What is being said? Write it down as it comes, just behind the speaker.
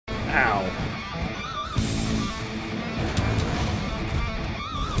Ow.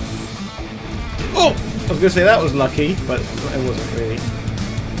 Oh! I was going to say that was lucky, but it wasn't really.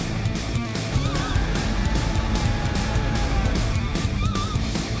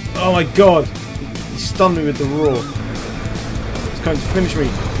 Oh my god! He stunned me with the roar. He's going to finish me.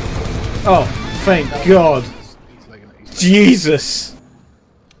 Oh, thank god. Jesus!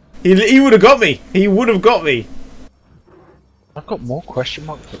 He would have got me! He would have got me! I've got more question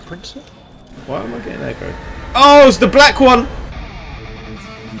mark footprints here. Why am I getting aggro? Oh, it's the black one!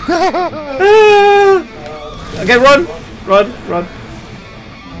 Okay, run! Run, run.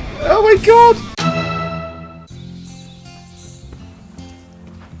 Oh my god!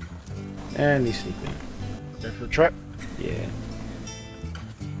 And he's sleeping. Go for a trap. Yeah.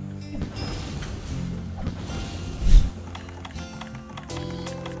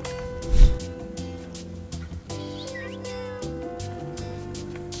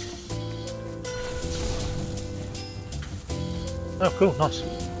 Oh, cool, nice.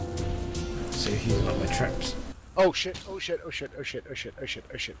 So he's not my traps. Oh shit, oh shit, oh shit, oh shit, oh shit, oh shit,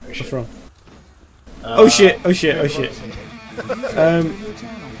 oh shit, oh shit. What's wrong? Oh shit, oh shit, oh shit.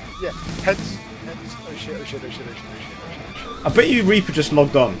 Yeah, hence, oh shit, oh shit, oh shit, oh shit, oh shit, oh shit. I bet you Reaper just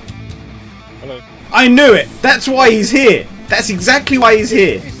logged on. Hello. I knew it! That's why he's here! That's exactly why he's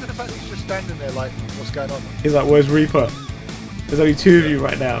here! It's the fact that he's just standing there like, what's going on? He's like, where's Reaper? There's only two of you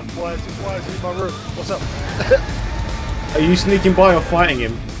right now. Why is he in my room? What's up? Are you sneaking by or fighting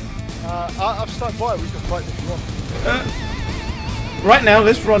him? I've started by, we can fight if you want. Right now,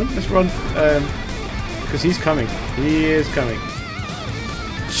 let's run, because he's coming. He is coming.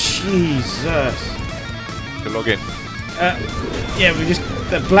 Jesus. To log in. Yeah,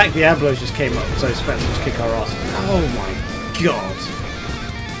 the Black Diablos just came up, so it's about to just kick our ass. Oh my god.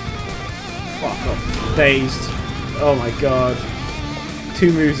 Fuck off. Dazed. Oh my god.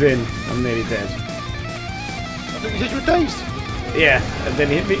 2 moves in, I'm nearly dead. I think you said you were dazed. Yeah, and then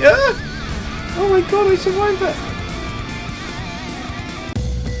he hit me. Ah! Oh my god, I survived that.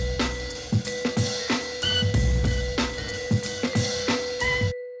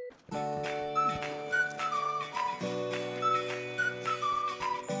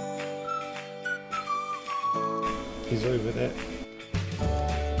 He's over there.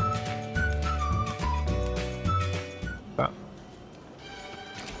 Ah.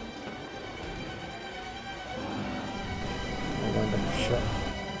 I'll wind up a shot.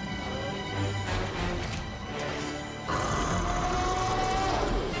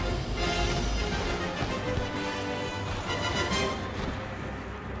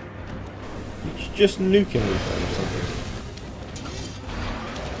 You just nuking me or something.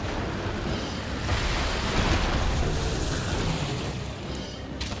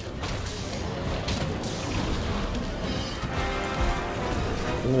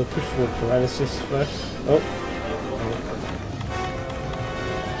 I'm going to push for paralysis first. Oh.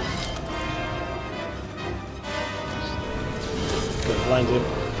 Got blinded.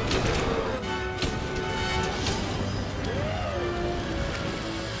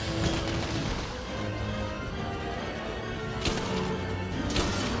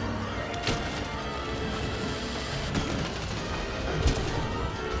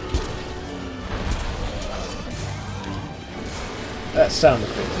 That sound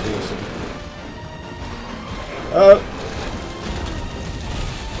effect is awesome. Oh!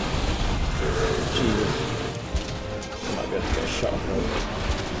 Jesus. I might be able to get a shot off road.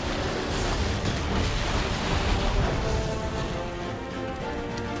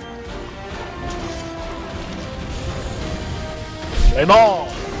 Game on!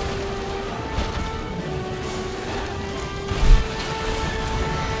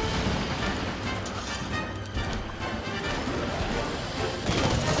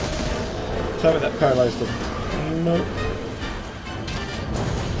 Tell me that paralysed him. Nope.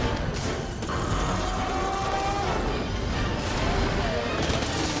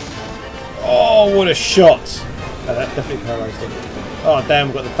 Oh, what a shot! Oh, that definitely paralysed him. Oh damn,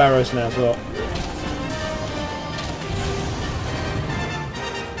 we've got the barrows now as well.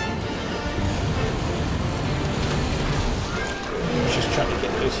 Just trying to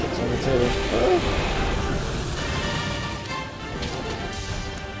get those hits on the tail. Oh.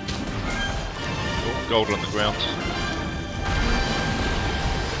 Gold on the ground.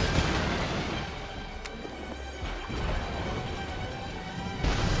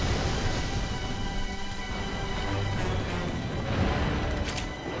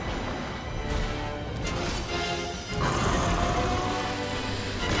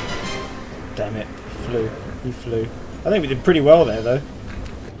 Damn it, he flew. I think we did pretty well there though.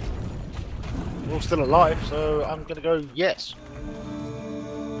 We're all still alive, so I'm gonna go yes.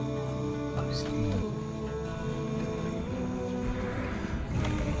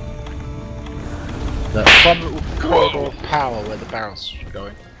 That fun little corridor of power where the barrel's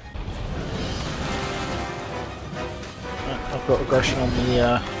going. I've got aggression on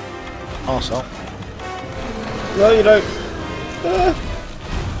the arsehole. No, you don't.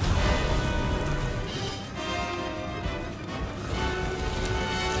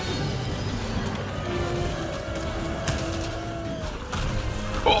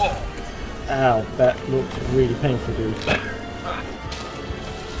 Ow, that looks really painful, dude.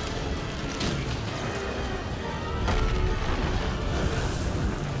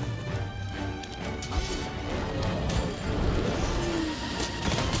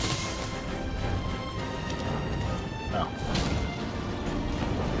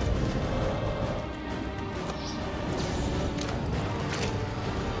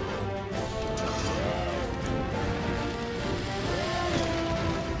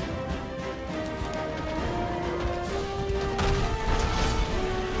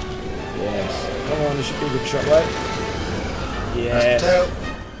 Come on, this should be a good shot, right? Yes.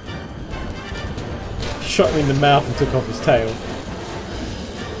 Shot him in the mouth and took off his tail.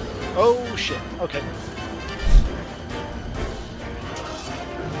 Oh shit, okay.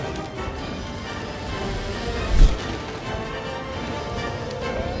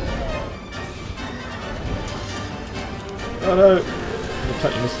 Oh no! I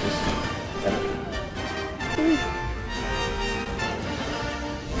totally missed this.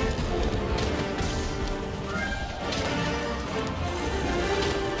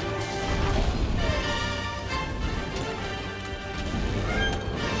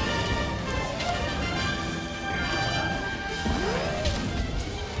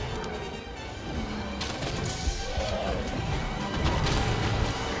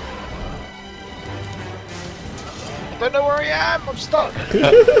 I don't know where I am, I'm stuck!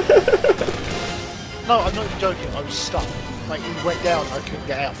 No, I'm not even joking, I was stuck. Like, he went down, I couldn't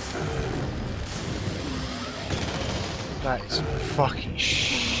get out. That is fucking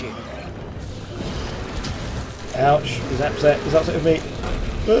shit. Ouch, he's upset with me.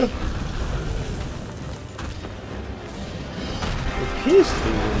 It appears to be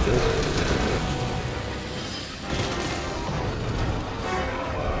wounded.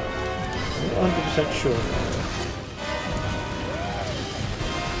 I'm not 100% sure.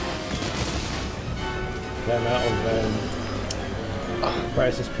 I'm out of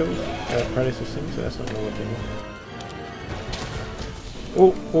paralysis pills, paralysis things, so that's not going to work anymore.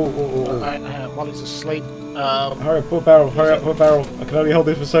 While he's asleep. Hurry up, put a barrel, hurry up, put a barrel. I can only hold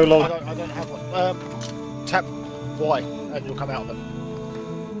this for so long. I don't have one. Tap Y and you'll come out of it.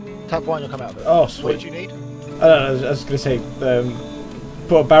 Tap Y and you'll come out of it. Oh, sweet. What did you need? I don't know, I was going to say,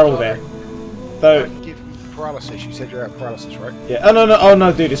 put a barrel there. Though, give you paralysis, you said you have paralysis, right? yeah, oh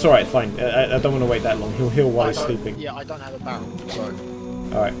no, dude, it's alright, fine. I don't want to wait that long, he'll heal while he's sleeping. Yeah, I don't have a barrel, so...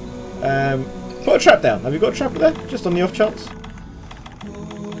 Alright. Put a trap down. Have you got a trap there? Just on the off chance? I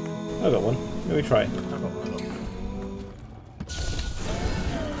got one. Let me try it.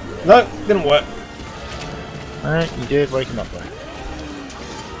 No, didn't work. Alright, you did wake him up though.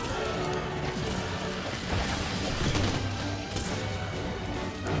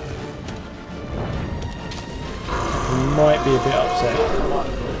 Might be a bit upset.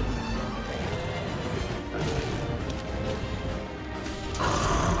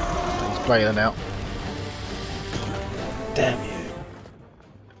 He's playing them out. Damn you.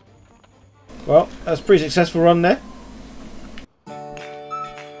 Well, that's a pretty successful run there.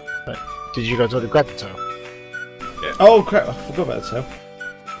 Right. Did you guys already grab the tail? Yeah. Oh crap, I forgot about the tail.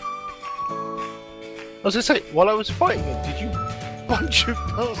 I was going to say, while I was fighting him, did you bunch of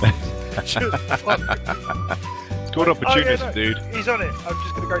bastards just fucking... Good opportunity, dude. He's on it. I'm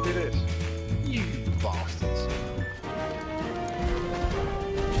just going to go do this. You bastards.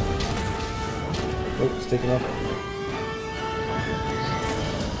 Oh, it's taken off.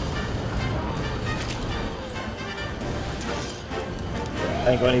 I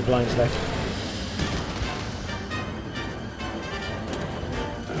ain't got any blinds left.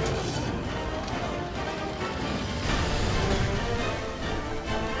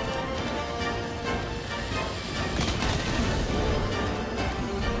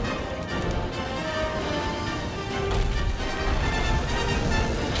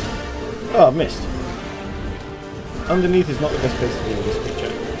 Oh, I missed. Underneath is not the best place to be in this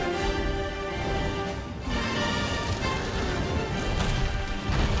picture.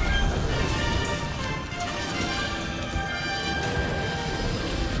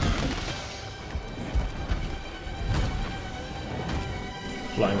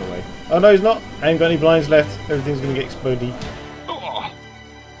 Flying away. Oh no, he's not. I ain't got any blinds left. Everything's gonna get exploded. Oh.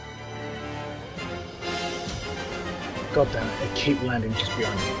 God damn it, they keep landing just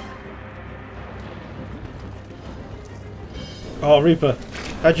behind me. Oh, Reaper.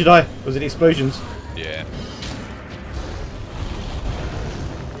 How'd you die? Was it explosions? Yeah.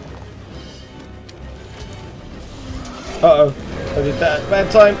 Uh-oh. I did that at a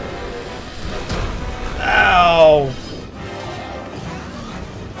bad time. Ow!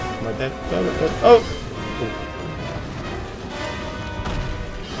 Am I dead? No, I'm not dead. Oh!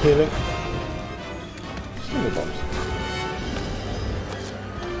 Healing. Single bombs.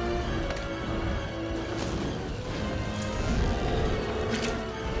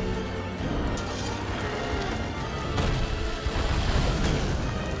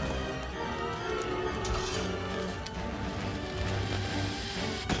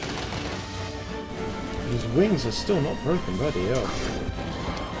 His wings are still not broken, bloody hell.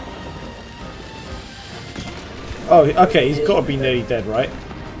 Oh, okay, he's got to be nearly dead, right?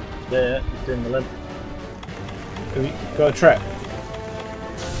 Yeah, he's doing the limp. Have you got a trap?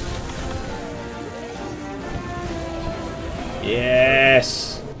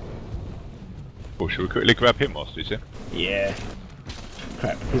 Yes! Well, should we quickly grab him whilst he's in? Yeah.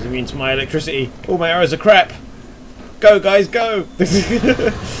 Crap, he's immune to my electricity. All my arrows are crap! Go, guys, go!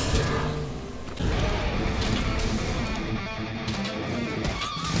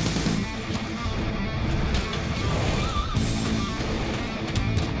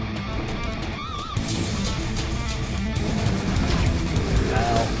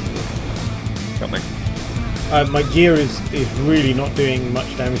 Coming. My gear is really not doing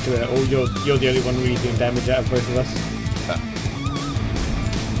much damage to it at all. You're the only one really doing damage out of both of us.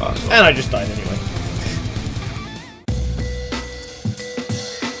 And I just died anyway.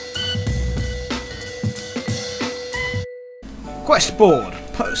 Quest board.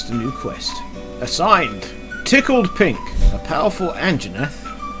 Post a new quest. Assigned. Tickled Pink. A powerful Anjanath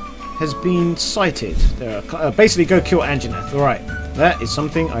has been sighted. There are basically go kill Anjanath. Alright. That is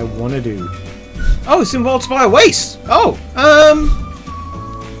something I want to do. Oh, it's in Wildspire Waste! Oh,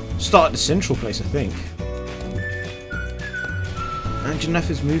 start at the central place, I think. Anjanath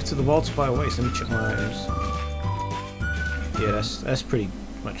has moved to the Wildspire Waste. Let me check my items. Yeah, that's pretty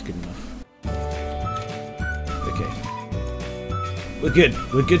much good enough. Okay. We're good.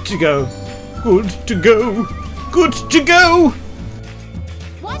 We're good to go. Good to go. Good to go!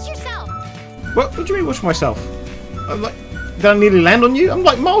 Watch yourself! What do you mean, watch myself? I'm like... Did I nearly land on you? I'm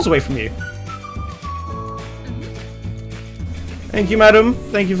like miles away from you. Thank you, madam.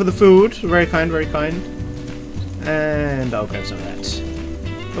 Thank you for the food. Very kind, very kind. And I'll grab some of that.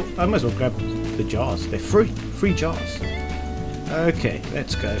 Oh, I might as well grab the jars. They're free. Free jars. Okay,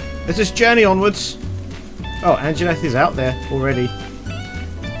 let's go. Let's just journey onwards. Oh, Anjanath is out there already.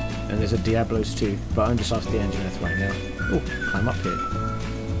 And there's a Diablos too. But I'm just after the Anjanath right now. Oh, climb up here.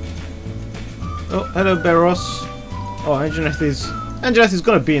 Oh, hello, Beros. Oh, Anjanath is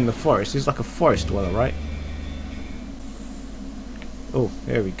going to be in the forest. He's like a forest dweller, right? Oh,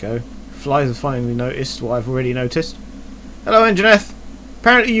 there we go. Flies have finally noticed what I've already noticed. Hello, Anjanath.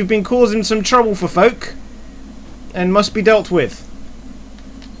 Apparently you've been causing some trouble for folk. And must be dealt with.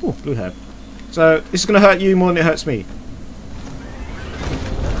 Oh, blue herb. So, this is going to hurt you more than it hurts me.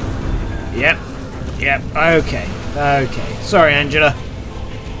 Yep. Yep. Okay. Okay. Sorry, Angela.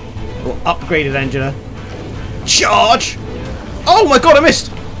 Or upgraded Angela. Charge! Oh my god, I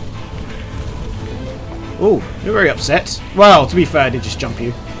missed! Oh, you're very upset. Well, to be fair, I did just jump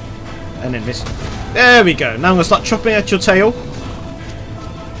you. And then miss. There we go. Now I'm going to start chopping at your tail.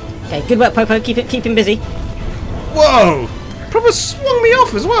 Okay, good work, Popo. Keep him busy. Whoa! Proper swung me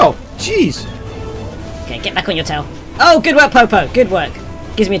off as well. Jeez. Okay, get back on your tail. Oh, good work, Popo. Good work.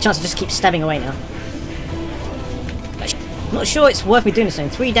 Gives me a chance to just keep stabbing away now. I'm not sure it's worth me doing this thing.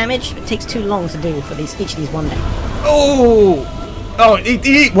 3 damage. It takes too long to do for each of these 1 day. Oh! Oh,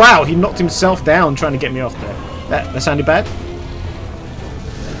 wow, he knocked himself down trying to get me off there. That sounded bad.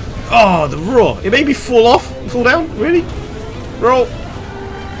 Oh, the roar. It made me fall down? Really? Roll.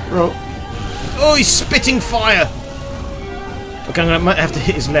 Roll. Oh, he's spitting fire. Okay, I might have to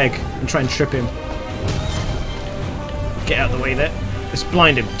hit his leg and try and trip him. Get out of the way there. Let's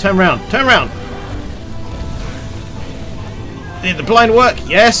blind him. Turn round. Turn round. Did the blind work?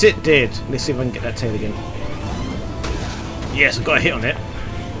 Yes, it did. Let's see if I can get that tail again. Yes, I got a hit on it.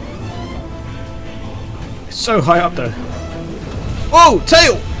 It's so high up though. Oh,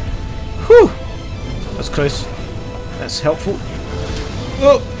 tail! Whew! That's close. That's helpful.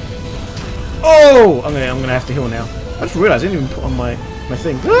 Oh! Oh! I'm gonna have to heal now. I just realised I didn't even put on my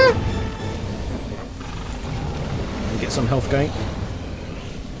thing. Ah! And get some health going.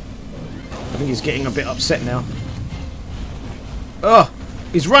 I think he's getting a bit upset now. Oh!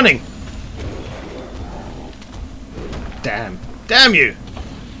 He's running! Damn. Damn you!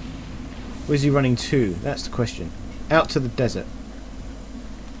 Where's he running to? That's the question. Out to the desert.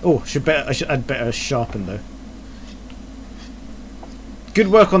 Oh, I'd better sharpen though. Good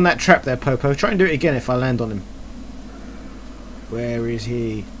work on that trap there, Popo. Try and do it again if I land on him. Where is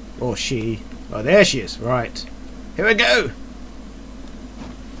he? Or she? Oh, there she is. Right. Here we go!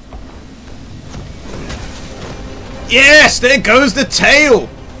 Yes! There goes the tail!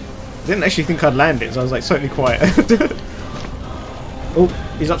 Didn't actually think I'd land it, so I was like totally quiet. Oh,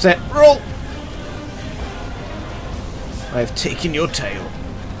 he's upset. Roll! I've taken your tail.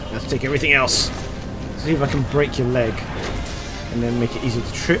 Let's take everything else. Let's see if I can break your leg. And then make it easier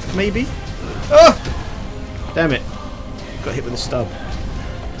to trip, maybe? Oh! Damn it. Got hit with a stub.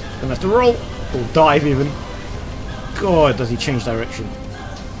 Gonna have to roll. Or dive even. God, does he change direction.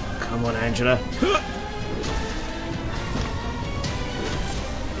 Come on, Angela.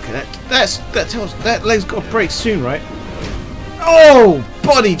 Okay, that leg's got to break soon, right? Oh!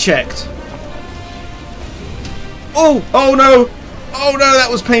 Body checked! Oh! Oh no! Oh no, that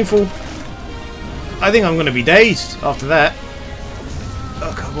was painful. I think I'm going to be dazed after that.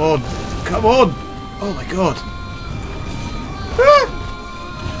 Oh, come on. Come on! Oh my god. Ah!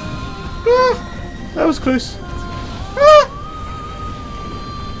 Ah! That was close. Ah!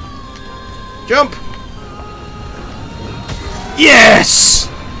 Jump! Yes!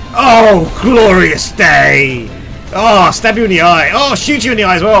 Oh, glorious day! Oh, stab you in the eye. Oh, shoot you in the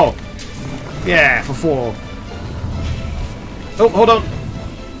eye as well. Yeah, for 4. Oh, hold on.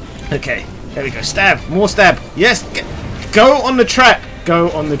 Okay, there we go. Stab. More stab. Yes. Go on the trap.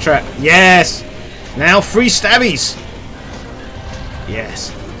 Go on the trap. Yes. Now 3 stabbies.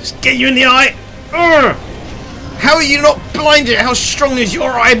 Yes. Just get you in the eye. Urgh. How are you not blinded? How strong is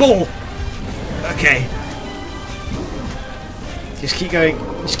your eyeball? Okay. Just keep going.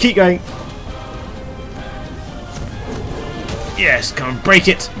 Just keep going. Yes, come on, break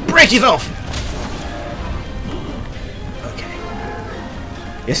it. Break it off. Okay.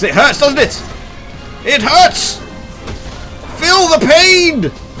 Yes, it hurts, doesn't it? It hurts. Feel the pain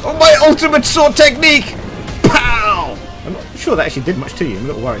of my ultimate sword technique. Pow! I'm not sure that actually did much to you. I'm a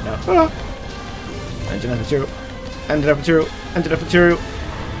little worried now. Ah. Engine material. Ended up material. Ended up material.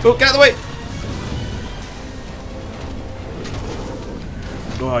 Oh, get out of the way.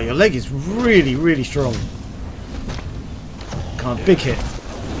 Oh, your leg is really, really strong. Can't big hit.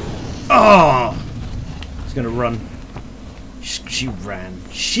 Oh! He's gonna run. She ran.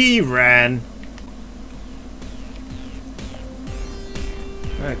 She ran.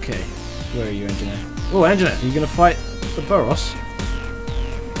 Okay. Where are you, Engineer? Oh, Engineer, are you gonna fight the Burros?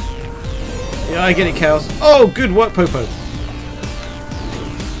 Yeah, I get it, cows. Oh, good work, Popo.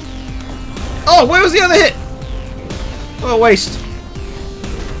 Oh, where was the other hit? Oh, waste.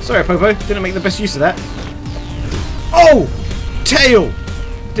 Sorry, Popo. Didn't make the best use of that. Oh! Tail!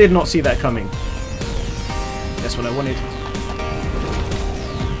 Did not see that coming. That's what I wanted.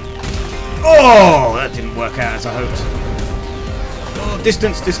 Oh! That didn't work out as I hoped. Oh,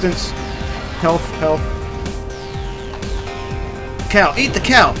 distance, distance. Health, health. Cow. Eat the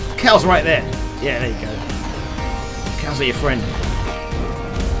cow. Cow's right there. Yeah, there you go. Cows are your friend.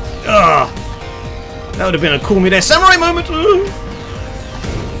 Ah! That would have been a call me there samurai moment.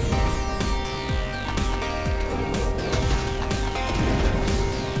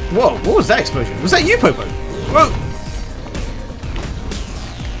 Whoa, what was that explosion? Was that you, Popo? Whoa!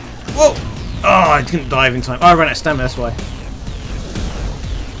 Whoa! Oh, I didn't dive in time. Oh, I ran out of stamina, that's why.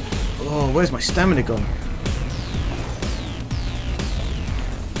 Oh, where's my stamina gone?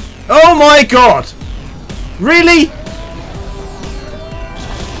 Oh my god! Really?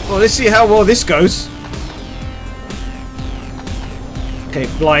 Well, let's see how well this goes. Okay,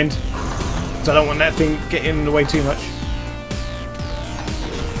 blind. So I don't want that thing getting in the way too much.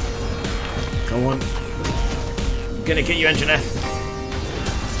 Go on. I'm gonna get you, Engineer.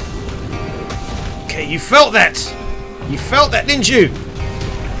 Okay, you felt that! You felt that, didn't you?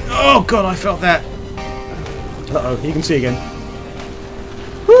 Oh god, I felt that. Uh-oh, you can see again.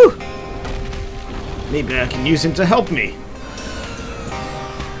 Whew! Maybe I can use him to help me.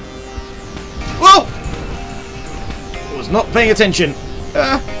 Whoa! I was not paying attention.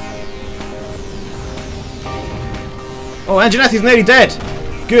 Oh, Anjanath is nearly dead.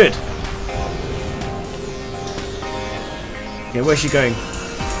 Good. Okay, where's she going?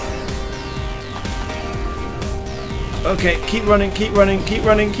 Okay, keep running, keep running, keep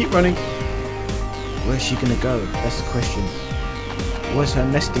running, keep running. Where's she gonna go? That's the question. Where's her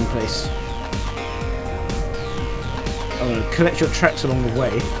nesting place? I'm gonna collect your tracks along the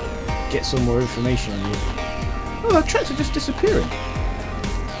way. Get some more information on you. Oh, her tracks are just disappearing.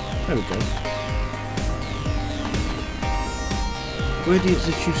 There we go. Where did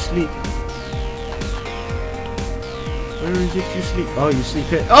you sleep? Where is it you sleep? Oh, you sleep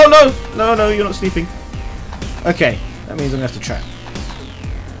here. Oh no! No, no, you're not sleeping. Okay, that means I'm gonna have to trap.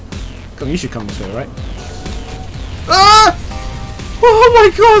 Come, you should come this way, right? Ah! Oh my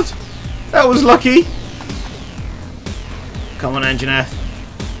god! That was lucky! Come on, Anjanath.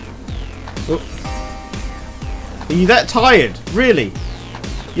 Oh. Are you that tired? Really?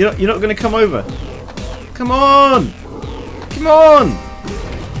 You're not gonna come over? Come on! Come on!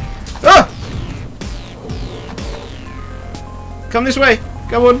 Ah! Come this way!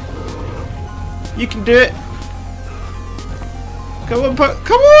 Come on! You can do it! Come on,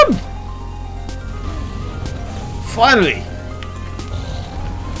 come on! Finally!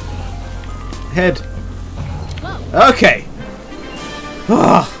 Head. Whoa. Okay.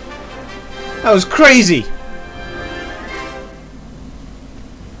 Ah, that was crazy.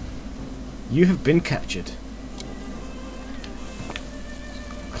 You have been captured.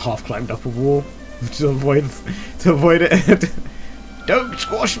 Half climbed up a wall to avoid it. Don't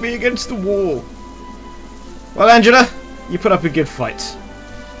squash me against the wall. Well, Angela, you put up a good fight,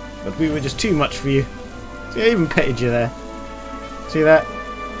 but we were just too much for you. See, I even petted you there. See that?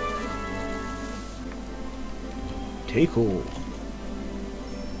 Take all.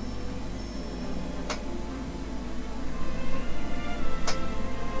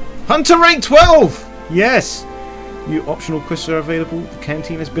 Hunter rank 12! Yes! New optional quests are available. The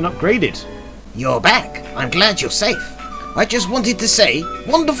canteen has been upgraded. You're back. I'm glad you're safe. I just wanted to say,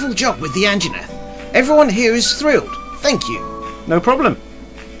 wonderful job with the Anjanath. Everyone here is thrilled. Thank you. No problem.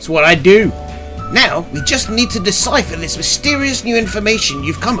 It's what I do. Now, we just need to decipher this mysterious new information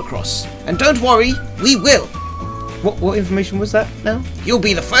you've come across. And don't worry, we will. What information was that now? You'll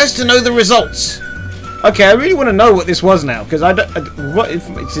be the first to know the results. Okay, I really want to know what this was now, because I don't... what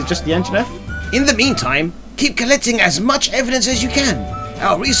information? Is it just the Anjanath? In the meantime, keep collecting as much evidence as you can.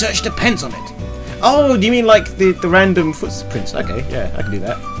 Our research depends on it. Oh, do you mean like the random footprints? Okay, yeah, I can do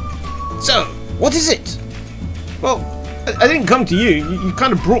that. So, what is it? Well, I didn't come to you. You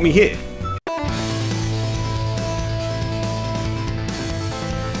kind of brought me here.